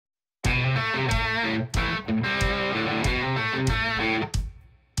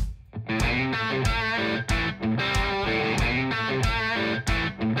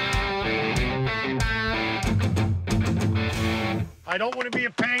I don't want to be a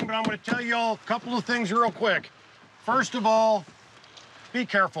pain, but I'm going to tell you all a couple of things real quick. First of all, be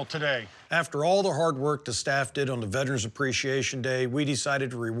careful today. After all the hard work the staff did on the Veterans Appreciation Day, we decided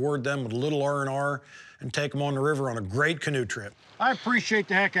to reward them with a little R&R and take them on the river on a great canoe trip. I appreciate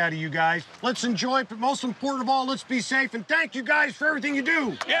the heck out of you guys. Let's enjoy it, but most important of all, let's be safe, and thank you guys for everything you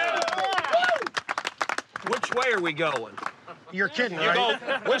do. Yeah! Which way are we going? You're kidding,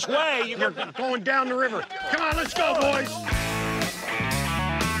 right? Which way? You're going down the river. Come on, let's go, boys.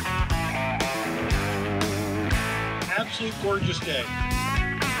 Absolute gorgeous day.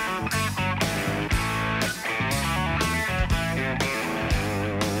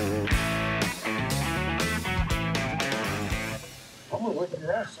 I'm gonna whip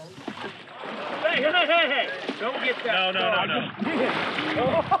your ass, son. Hey! Don't get that. No.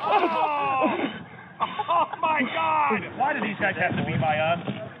 Oh, my God! Why do these guys have to be by us?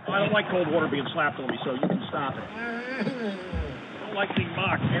 I don't like cold water being slapped on me, so you can stop it. I don't like being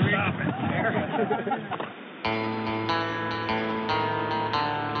mocked. Stop it.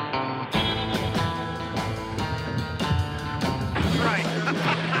 Right.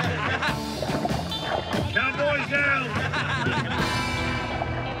 Cowboys down.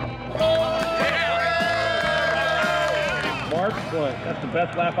 Mark, what? That's the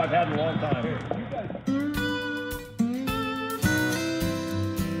best laugh I've had in a long time.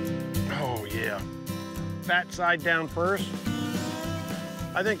 Oh, yeah. Fat side down first.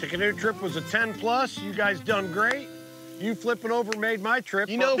 I think the canoe trip was a 10 plus. You guys done great. You flipping over made my trip.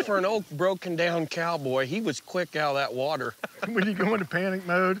 You know, for an old broken down cowboy, he was quick out of that water. When you go into panic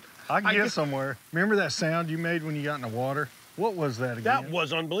mode, I can get somewhere. Remember that sound you made when you got in the water? What was that again? That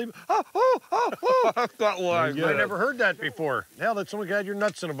was unbelievable. That was. I never heard that before. Hell, that someone had your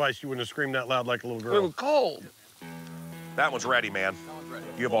nuts in a vice, you wouldn't have screamed that loud like a little girl. It was cold. That one's ready, man.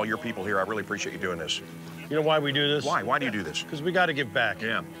 You have all your people here. I really appreciate you doing this. You know why we do this? Why? Why do you do this? Because we got to give back.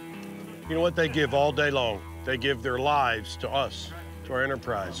 Yeah. You know what they give all day long? They give their lives to us, to our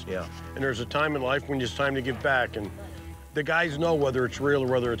enterprise. Yeah. And there's a time in life when it's time to give back, and the guys know whether it's real or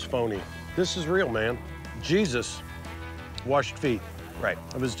whether it's phony. This is real, man. Jesus washed feet. Right.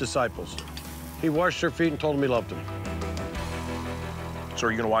 Of his disciples. He washed their feet and told them he loved them. So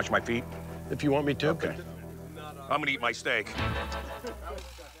are you gonna wash my feet? If you want me to. Okay. I'm gonna eat my steak.